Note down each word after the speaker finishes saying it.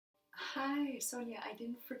Hi, Sonia. I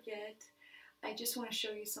didn't forget. I just want to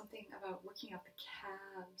show you something about working out the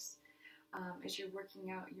calves as you're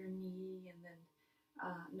working out your knee and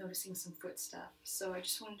then noticing some foot stuff. So I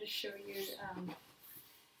just wanted to show you.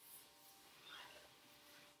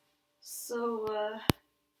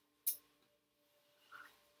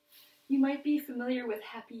 You might be familiar with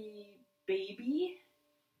Happy Baby,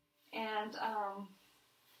 and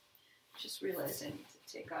just realized I need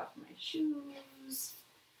to take off my shoes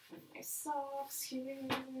and my socks here.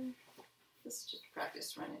 This is just a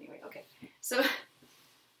practice run anyway. Okay, so,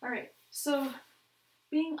 all right, so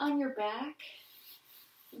being on your back,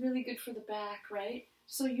 really good for the back, right?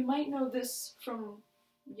 So you might know this from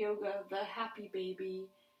yoga, the Happy Baby.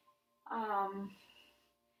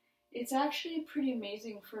 It's actually pretty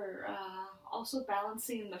amazing for also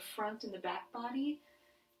balancing the front and the back body,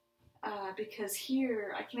 because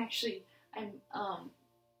here I can actually,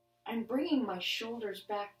 I'm bringing my shoulders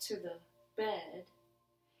back to the bed,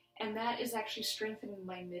 and that is actually strengthening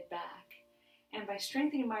my mid-back. And by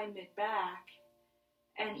strengthening my mid-back,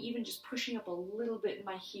 and even just pushing up a little bit in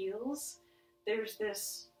my heels, there's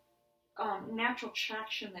this natural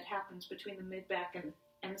traction that happens between the mid-back and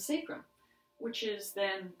the sacrum, which is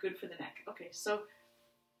then good for the neck. Okay, so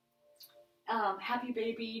Happy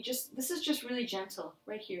Baby, this is just really gentle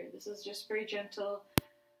right here. This is just very gentle.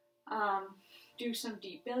 Do some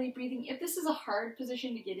deep belly breathing. If this is a hard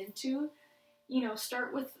position to get into, you know,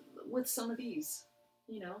 start with some of these,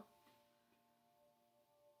 you know.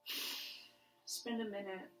 Spend a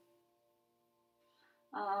minute.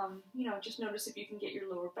 You know, just notice if you can get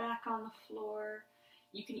your lower back on the floor.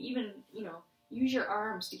 You can even, you know, use your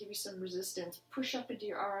arms to give you some resistance. Push up into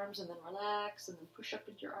your arms and then relax, and then push up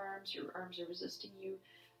into your arms. Your arms are resisting you.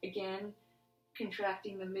 Again,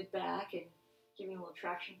 contracting the mid-back and giving a little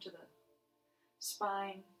traction to the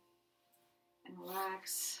spine. And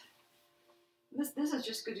relax. This is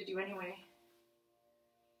just good to do anyway.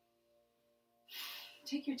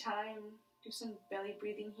 Take your time. Do some belly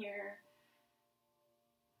breathing here.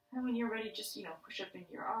 And when you're ready, just, you know, push up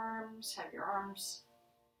into your arms. Have your arms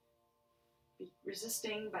be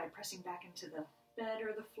resisting by pressing back into the bed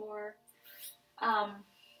or the floor.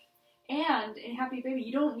 And in Happy Baby,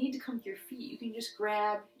 you don't need to come to your feet. You can just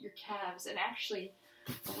grab your calves. And actually,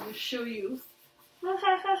 I'm going to show you.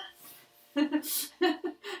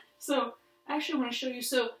 So, actually, I want to show you.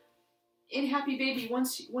 So, in Happy Baby,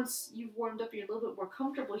 once you've warmed up, you're a little bit more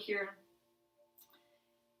comfortable here.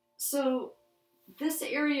 So, this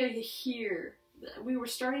area here, we were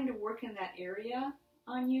starting to work in that area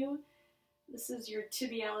on you. This is your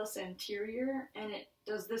tibialis anterior, and it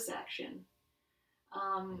does this action.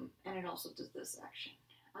 And it also does this action.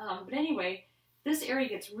 But anyway, this area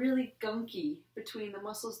gets really gunky between the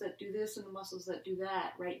muscles that do this and the muscles that do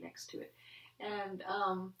that right next to it. And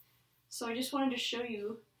so I just wanted to show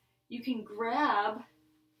you, you can grab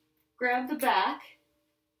the back,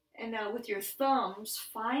 and now with your thumbs,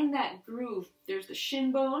 find that groove. There's the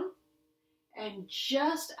shin bone, and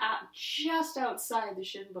just outside the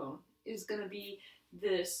shin bone is going to be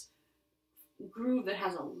this groove that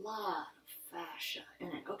has a lot of fascia in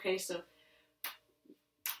it. Okay, so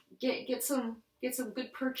get some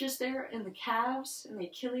good purchase there in the calves and the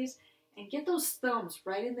Achilles, and get those thumbs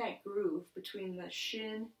right in that groove between the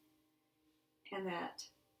shin and that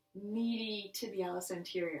meaty tibialis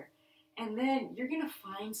anterior. And then you're going to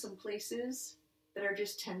find some places that are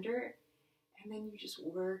just tender, and then you just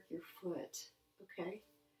work your foot, okay?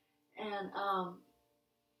 And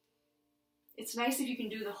it's nice if you can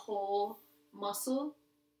do the whole muscle.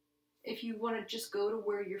 If you want to just go to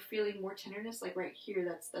where you're feeling more tenderness, like right here,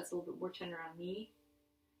 that's a little bit more tender on me.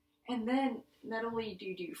 And then not only do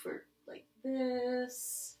you do your foot like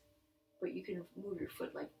this, but you can move your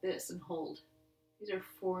foot like this and hold. These are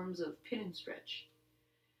forms of pin and stretch.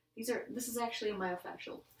 This is actually a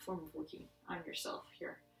myofascial form of working on yourself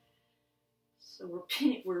here. So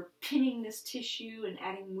we're pinning this tissue and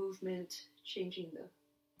adding movement, changing the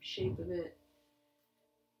shape of it.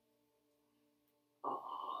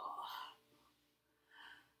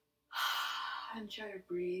 And try to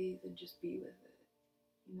breathe and just be with it,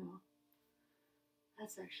 you know.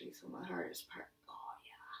 That's actually some of the hardest part. Oh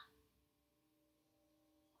yeah,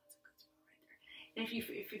 that's a good spot right there. And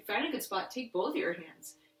if you find a good spot, take both of your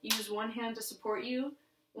hands. Use one hand to support you,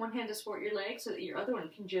 one hand to support your leg, so that your other one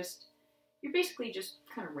can just, you're basically just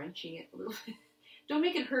kind of wrenching it a little bit. Don't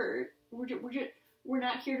make it hurt. We're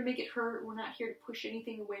not here to make it hurt. We're not here to push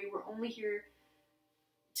anything away. We're only here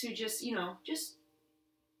to just, you know, just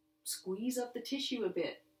squeeze up the tissue a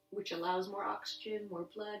bit, which allows more oxygen, more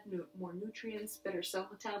blood, more nutrients, better cell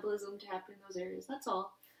metabolism to happen in those areas. That's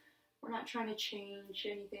all. We're not trying to change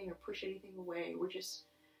anything or push anything away. We're just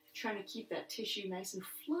trying to keep that tissue nice and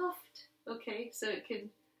fluffed, okay, so it can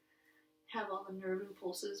have all the nerve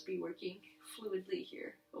impulses be working fluidly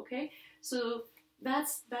here, okay? So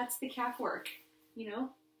that's the calf work, you know?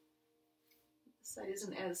 This side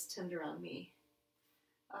isn't as tender on me.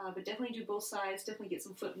 But definitely do both sides, definitely get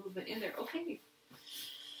some foot movement in there, okay?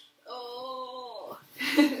 Oh!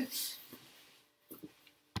 Okay,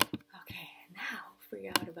 now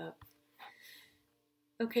forgot about...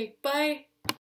 Okay, bye!